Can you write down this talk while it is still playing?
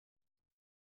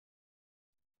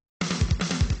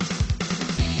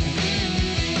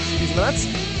Cheers, my lads.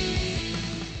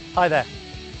 Hi there.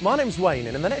 My name's Wayne,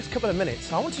 and in the next couple of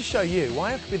minutes I want to show you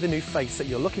why I could be the new face that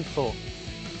you're looking for.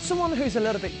 Someone who's a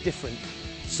little bit different,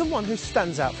 someone who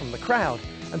stands out from the crowd,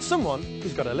 and someone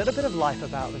who's got a little bit of life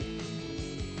about them.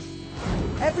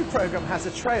 Every programme has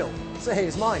a trail, so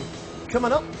here's mine.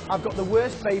 Coming up, I've got the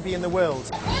worst baby in the world.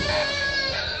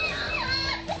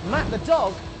 Matt the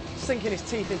dog, sinking his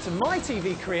teeth into my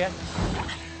TV career.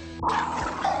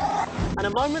 And a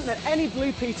moment that any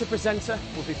Blue Peter presenter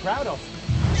will be proud of.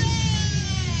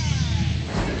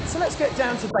 So let's get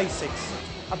down to basics.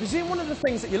 I presume one of the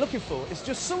things that you're looking for is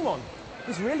just someone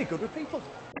who's really good with people.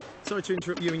 Sorry to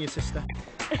interrupt you and your sister.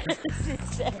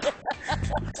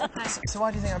 So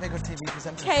why do you think I'd be a good TV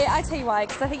presenter? Okay, I tell you why,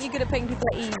 because I think you're good at putting people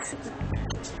at ease.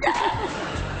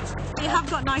 You have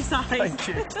got nice eyes. Thank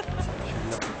you.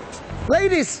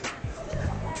 Ladies!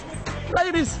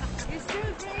 Ladies!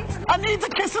 I need the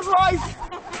kiss of life!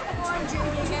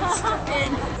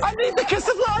 I need the kiss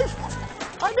of life!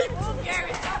 I need...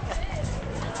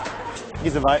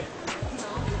 Here's a bite.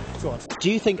 Go on. Do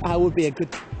you think I would be a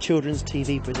good children's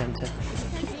TV presenter?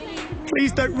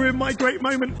 Please don't ruin my great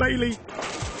moment, Bailey.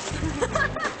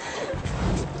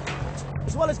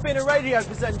 As well as being a radio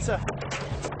presenter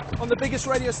on the biggest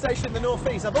radio station in the North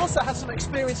East, I've also had some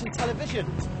experience in television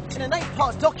in an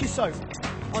 8-part docu-soap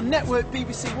on network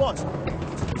BBC One.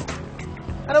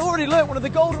 And I've already learnt one of the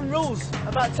golden rules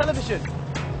about television,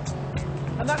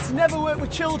 and that's never work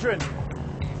with children,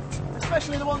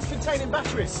 especially the ones containing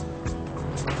batteries.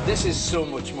 This is so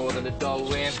much more than a doll,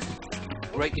 Wayne.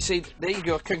 Right, you see, there you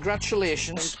go,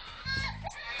 congratulations.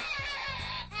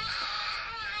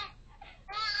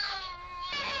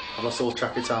 I've lost all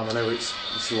track of time. I know this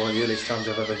is one of the earliest times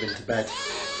I've ever been to bed.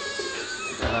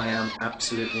 And I am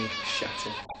absolutely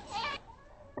shattered.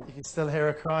 You can still hear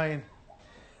her crying.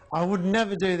 I would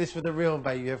never do this with a real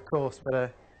baby, of course, but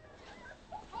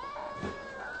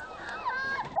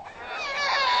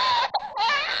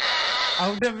I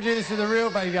would never do this with a real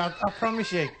baby, I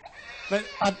promise you. But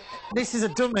this is a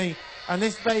dummy, and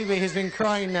this baby has been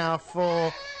crying now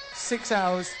for 6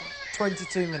 hours,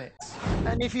 22 minutes.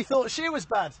 And if you thought she was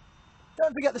bad,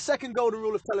 don't forget the second golden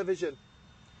rule of television.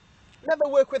 Never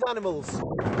work with animals.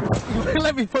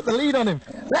 Let me put the lead on him.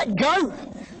 Let go!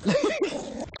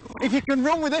 If you can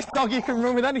run with this dog, you can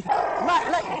run with anything. Matt,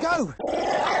 let go!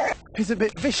 He's a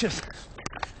bit vicious,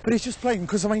 but he's just playing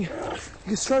because, I mean, you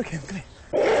can stroke him, can you?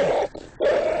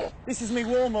 This is me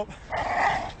warm-up.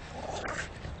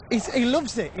 He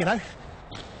loves it, you know.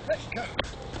 Let go.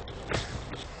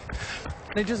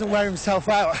 And he doesn't wear himself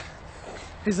out.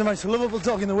 He's the most lovable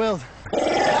dog in the world.